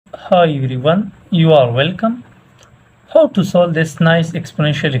Hi everyone, you are welcome. How to solve this nice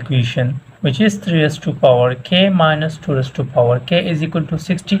exponential equation, which is 3 raised to power k minus 2 raised to power k is equal to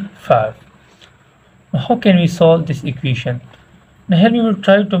 65. Now how can we solve this equation? Now here we will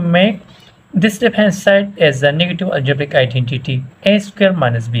try to make this left hand side as a negative algebraic identity a square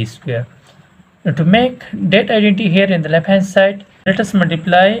minus b square. Now to make that identity here in the left hand side, let us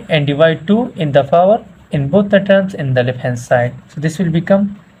multiply and divide 2 in the power in both the terms in the left hand side. So this will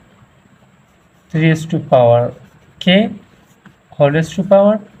become 3 raised to power k whole raised to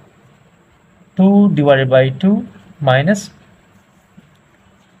power 2 divided by 2 minus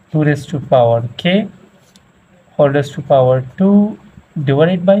 2 raised to power k whole raised to power 2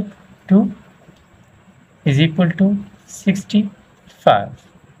 divided by 2 is equal to 65.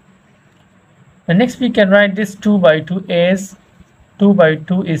 And next we can write this 2 by 2 as 2 by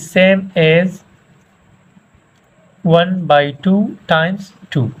 2 is same as 1 by 2 times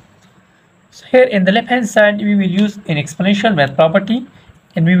 2. So here in the left hand side we will use an exponential math property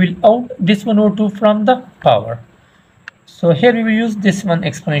and we will out this 1 over 2 from the power. So here we will use this one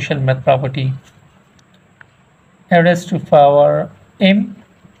exponential math property. A raised to power m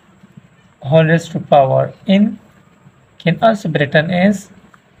whole raised to power n can also be written as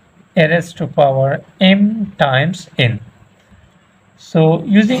a raised to power m times n. So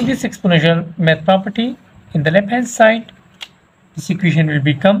using this exponential math property in the left hand side, this equation will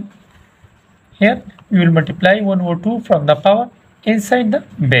become, here we will multiply 1 over 2 from the power inside the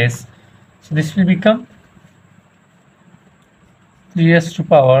base. So this will become 3 raised to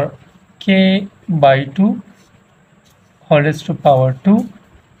power k by 2 whole raised to power 2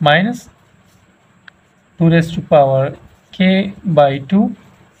 minus 2 raised to power k by 2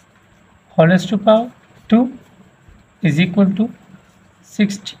 whole raised to power 2 is equal to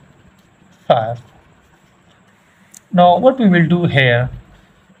 65. Now what we will do here,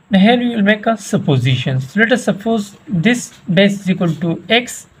 now here we will make a supposition. So let us suppose this base is equal to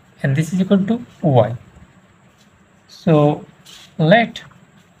x and this is equal to y. So let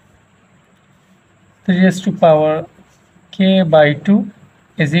 3 raised to power k by 2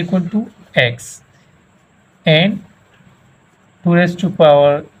 is equal to x and 2 raised to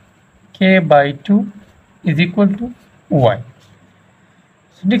power k by 2 is equal to y.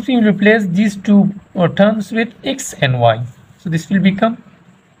 So next we will replace these two terms with x and y. So this will become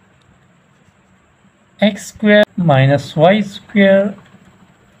x square minus y square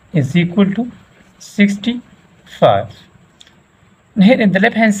is equal to 65. And here in the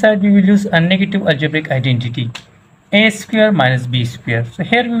left hand side we will use a negative algebraic identity a square minus b square. So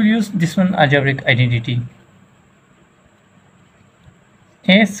here we will use this one algebraic identity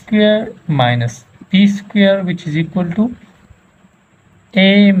a square minus b square, which is equal to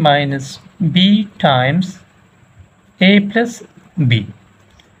a minus b times a plus b.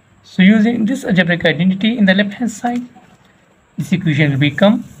 So using this algebraic identity in the left hand side, this equation will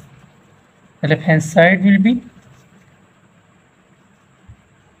become, the left hand side will be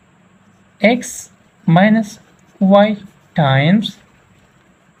x minus y times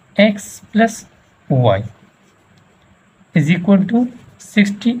x plus y is equal to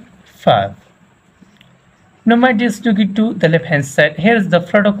 65. Now my dear, look into the left hand side. Here is the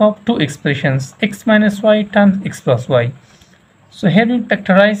product of two expressions x minus y times x plus y. So here we will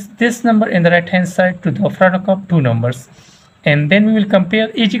factorize this number in the right hand side to the product of two numbers, and then we will compare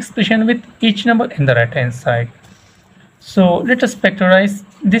each expression with each number in the right hand side. So let us factorize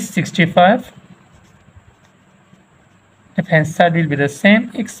this 65. Left hand side will be the same,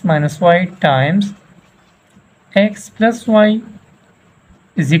 x minus y times x plus y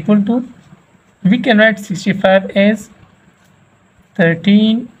is equal to, we can write 65 as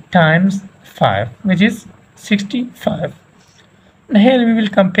 13 times 5, which is 65. And here we will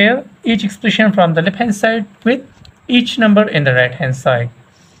compare each expression from the left hand side with each number in the right hand side.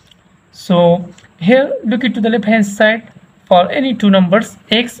 So here look into the left hand side. For any two numbers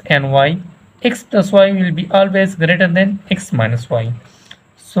x and y, x plus y will be always greater than x minus y.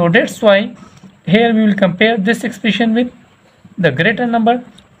 So that's why here we will compare this expression with the greater number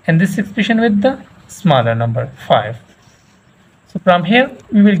and this expression with the smaller number 5. So from here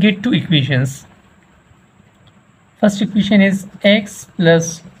we will get two equations. First equation is x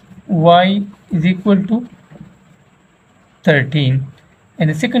plus y is equal to 13, and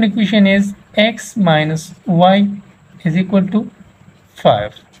the second equation is x minus y is equal to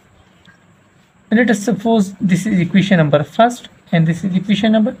 5. Let us suppose this is equation number first and this is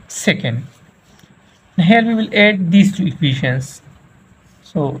equation number second. Here we will add these two equations.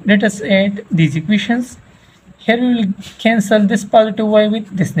 So let us add these equations. Here we will cancel this positive y with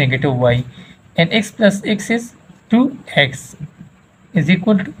this negative y, and x plus x is 2x is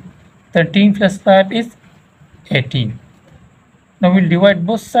equal to 13 plus 5 is 18. Now we'll divide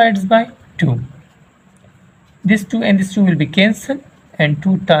both sides by 2. This 2 and this 2 will be cancelled, and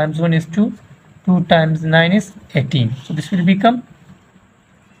 2 times 1 is 2. 2 times 9 is 18. So this will become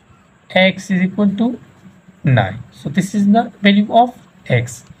x is equal to 9. So this is the value of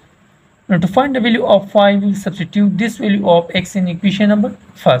x. Now to find the value of y, we will substitute this value of x in equation number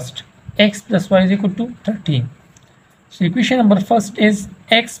first. X plus y is equal to 13. So equation number first is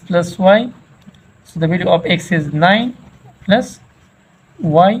x plus y. So the value of x is 9 plus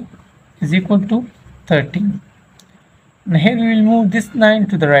y is equal to 13. Now here we will move this 9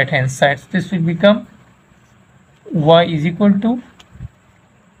 to the right hand side. So this will become y is equal to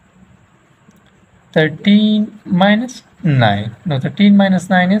 13 minus 9. Now 13 minus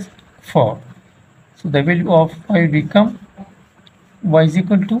 9 is 4. So the value of y will become y is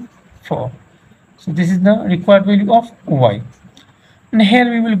equal to 4. So this is the required value of y. And here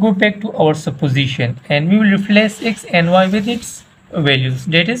we will go back to our supposition, and we will replace x and y with its values.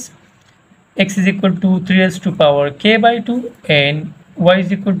 That is, x is equal to 3 raised to power k by 2 and y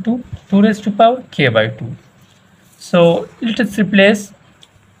is equal to 2 raised to power k by 2. So let us replace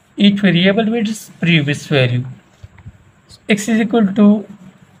each variable with its previous value. So x is equal to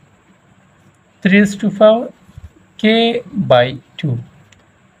 3 raised to power k by 2.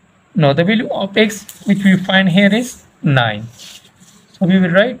 Now the value of x which we find here is 9. So we will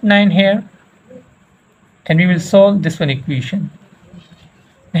write 9 here and we will solve this one equation.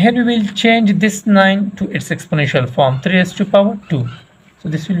 Here we will change this 9 to its exponential form, 3 raised to power 2. So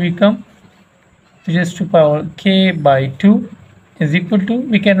this will become 3 raised to power k by 2 is equal to,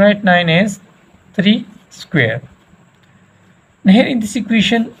 we can write 9 as 3 square. Now here in this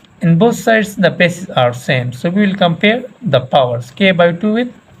equation, in both sides the bases are same. So we will compare the powers k by 2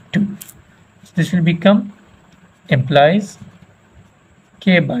 with 2. So this will become, implies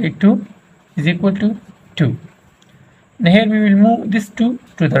k by 2 is equal to 2. Now here we will move this 2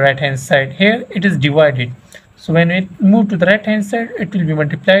 to the right hand side. Here it is divided. So when it move to the right hand side, it will be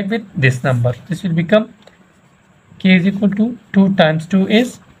multiplied with this number. This will become k is equal to 2 times 2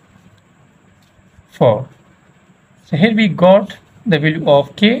 is 4. So here we got the value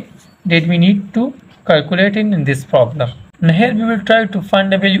of k that we need to calculate in this problem. Now here we will try to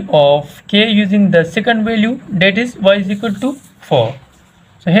find the value of k using the second value, that is y is equal to 4.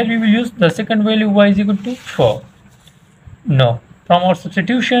 So here we will use the second value, y is equal to 4. Now from our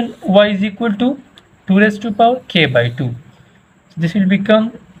substitution, y is equal to 2 raised to power k by 2. So this will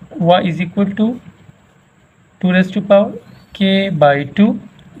become y is equal to 2 raised to power k by 2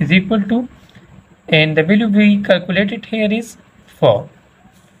 is equal to, and the value we calculated here is 4.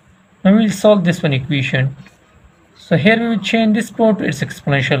 Now we will solve this one equation. So here we will change this 4 to its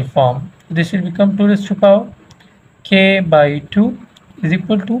exponential form. This will become 2 raised to power k by 2 is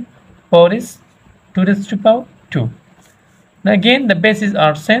equal to 4 is 2 raised to power 2. Now again the bases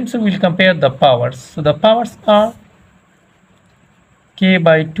are same, so we will compare the powers. So the powers are k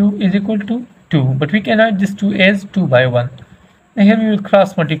by 2 is equal to 2, but we can write this 2 as 2 by 1. Now here we will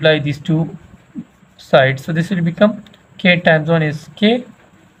cross multiply these two sides. So this will become k times 1 is k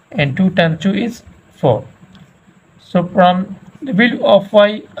and 2 times 2 is 4. So from the value of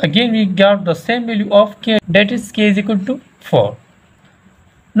y, again we got the same value of k, that is k is equal to 4.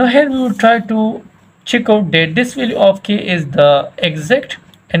 Now here we will try to check out that this value of k is the exact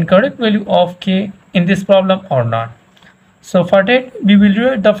and correct value of k in this problem or not. So for that we will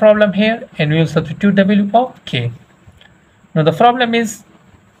rewrite the problem here and we will substitute the value of k. Now the problem is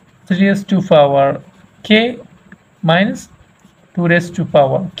 3 raised to power k minus 2 raised to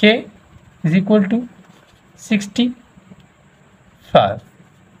power k is equal to 65.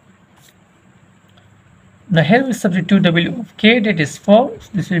 Now here we substitute the value of k, that is 4.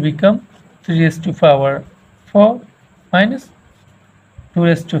 This will become 3 raised to power 4 minus 2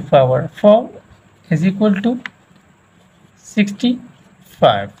 raised to power 4 is equal to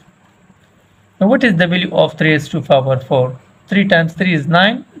 65. Now what is the value of 3 raised to power 4? 3 times 3 is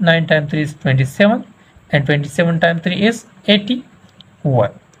 9, 9 times 3 is 27, and 27 times 3 is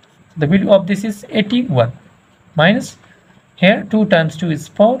 81. The value of this is 81 minus, here 2 times 2 is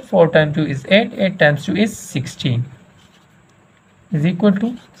 4, 4 times 2 is 8, 8 times 2 is 16 is equal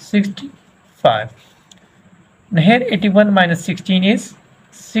to 65. Now here 81 minus 16 is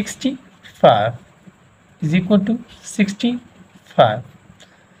 65 is equal to 65.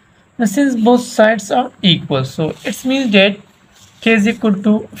 Now since both sides are equal, so it means that k is equal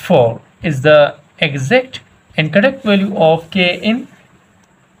to 4 is the exact and correct value of k in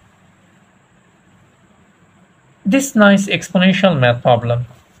this nice exponential math problem.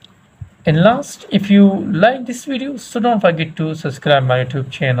 And last, if you like this video, so don't forget to subscribe my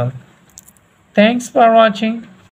YouTube channel. Thanks for watching.